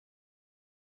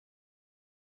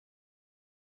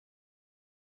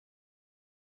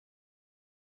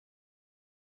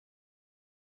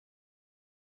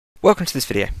Welcome to this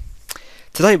video.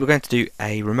 Today we're going to do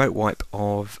a remote wipe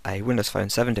of a Windows Phone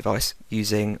 7 device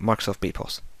using Microsoft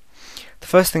BPOS. The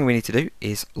first thing we need to do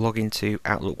is log into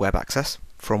Outlook Web Access,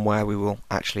 from where we will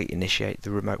actually initiate the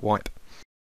remote wipe.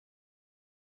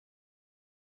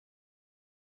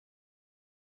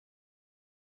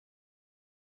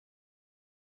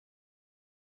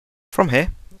 From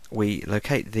here we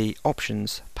locate the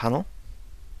Options panel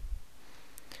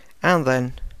and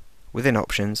then within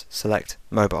Options select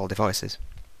Mobile Devices.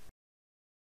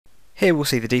 Here we'll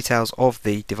see the details of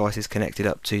the devices connected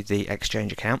up to the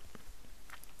Exchange account,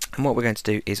 and what we're going to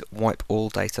do is wipe all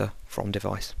data from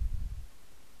device.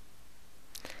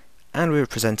 And we are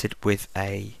presented with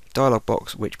a dialog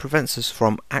box which prevents us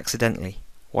from accidentally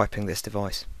wiping this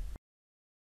device.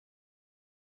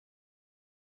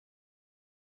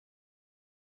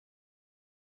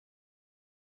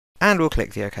 And we'll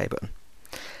click the OK button.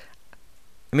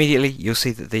 Immediately you'll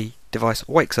see that the device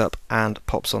wakes up and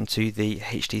pops onto the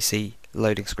HTC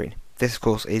loading screen. This of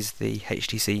course is the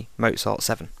HTC Mozart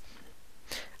 7.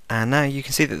 And now you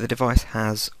can see that the device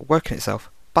has woken itself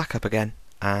back up again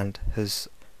and has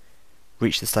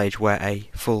reached the stage where a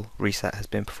full reset has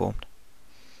been performed.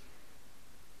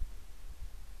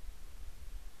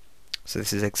 So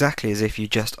this is exactly as if you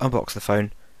just unboxed the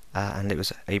phone and it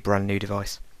was a brand new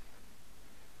device.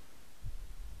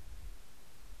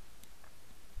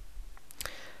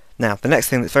 Now, the next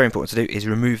thing that's very important to do is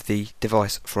remove the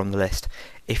device from the list.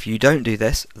 If you don't do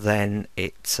this, then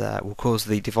it will cause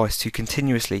the device to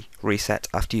continuously reset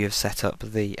after you have set up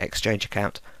the Exchange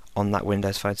account on that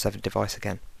Windows Phone 7 device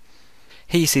again.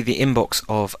 Here you see the inbox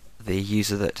of the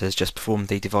user that has just performed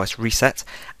the device reset,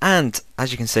 and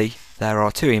as you can see there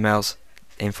are two emails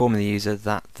informing the user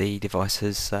that the device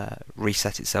has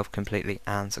reset itself completely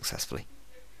and successfully.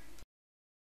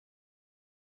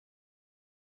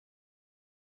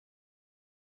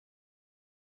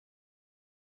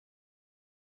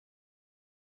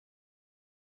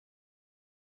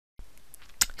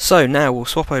 So now we'll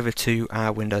swap over to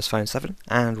our Windows Phone 7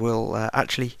 and we'll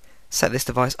actually set this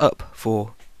device up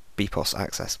for BPOS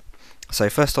access. So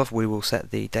first off we will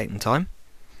set the date and time.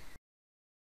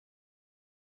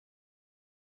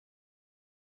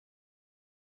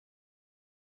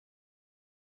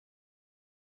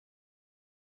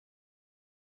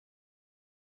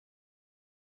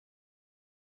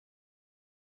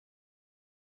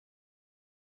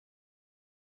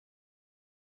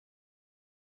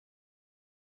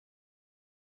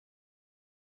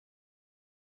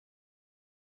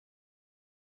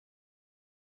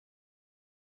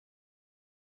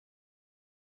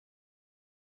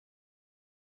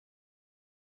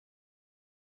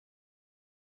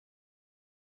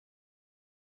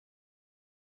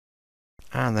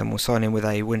 And then we'll sign in with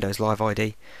a Windows Live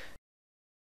ID.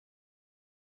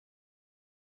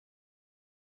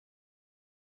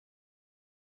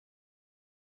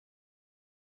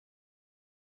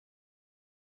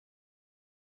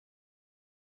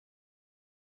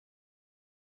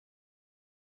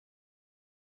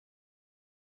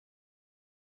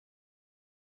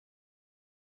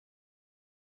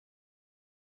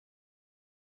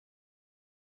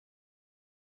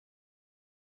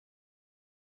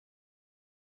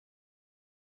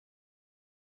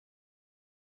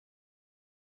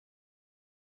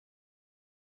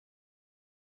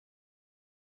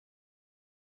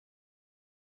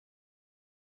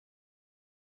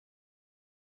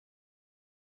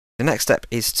 The next step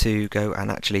is to go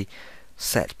and actually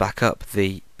set back up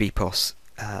the BPOS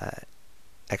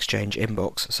Exchange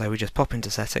inbox. So we just pop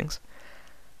into settings,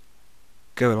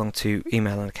 go along to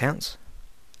email and accounts,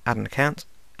 add an account,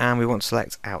 and we want to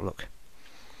select Outlook.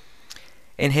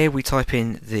 In here we type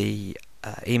in the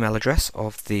email address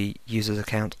of the user's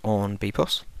account on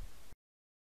BPOS.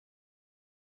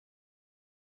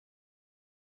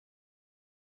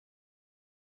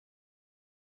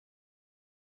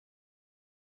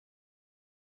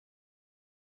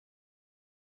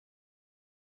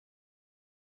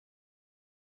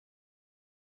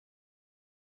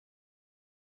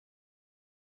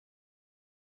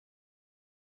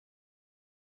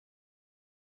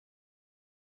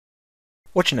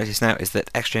 What you notice now is that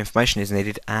extra information is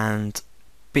needed, and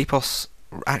BPOS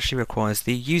actually requires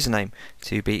the username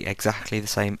to be exactly the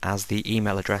same as the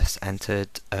email address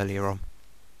entered earlier on.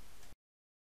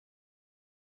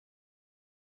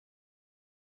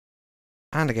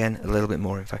 And again, a little bit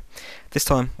more info. This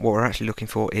time what we're actually looking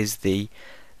for is the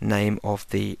name of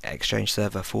the Exchange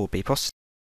server for BPOS.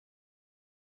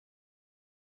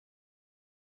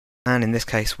 And in this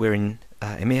case we're in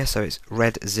EMEA, so it's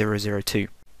Red 002.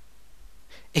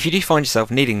 If you do find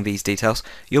yourself needing these details,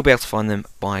 you'll be able to find them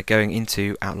by going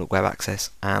into Outlook Web Access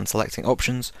and selecting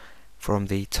Options from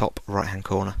the top right hand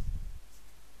corner.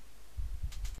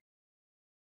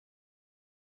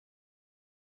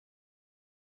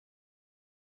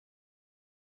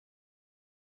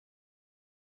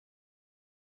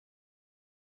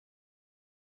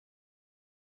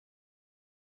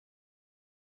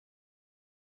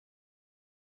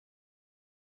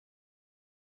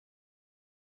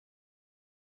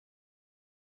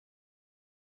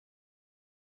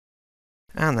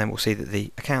 And then we'll see that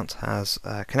the account has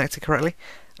connected correctly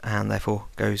and therefore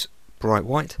goes bright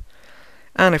white.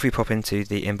 And if we pop into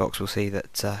the inbox, we'll see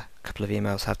that a couple of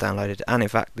emails have downloaded, and in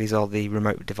fact these are the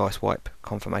remote device wipe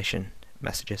confirmation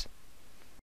messages.